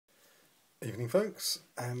Evening folks,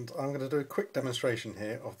 and I'm going to do a quick demonstration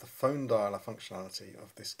here of the phone dialer functionality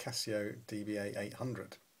of this Casio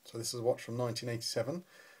DBA-800. So this is a watch from 1987,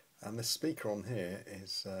 and this speaker on here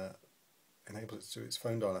is enables it to do its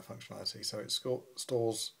phone dialer functionality. So it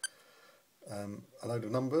stores a load of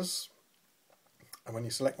numbers, and when you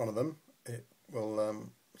select one of them, it will,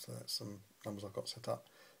 so that's some numbers I've got set up,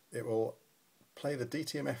 it will play the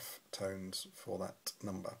DTMF tones for that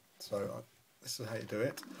number. So this is how you do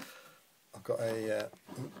it. I've got a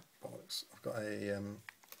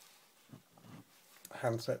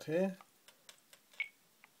handset here,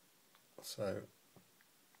 so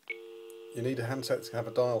you need a handset to have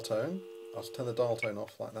a dial tone. I'll turn the dial tone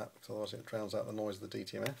off like that because otherwise it drowns out the noise of the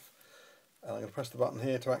DTMF. And I'm going to press the button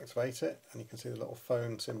here to activate it, and you can see the little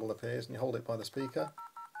phone symbol appears, and you hold it by the speaker,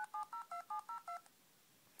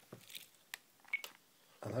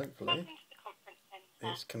 and hopefully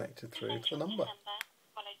it's connected through to the number.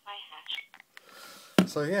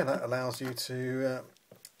 So yeah, that allows you to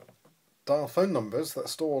dial phone numbers that are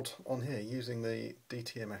stored on here using the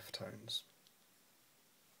DTMF tones.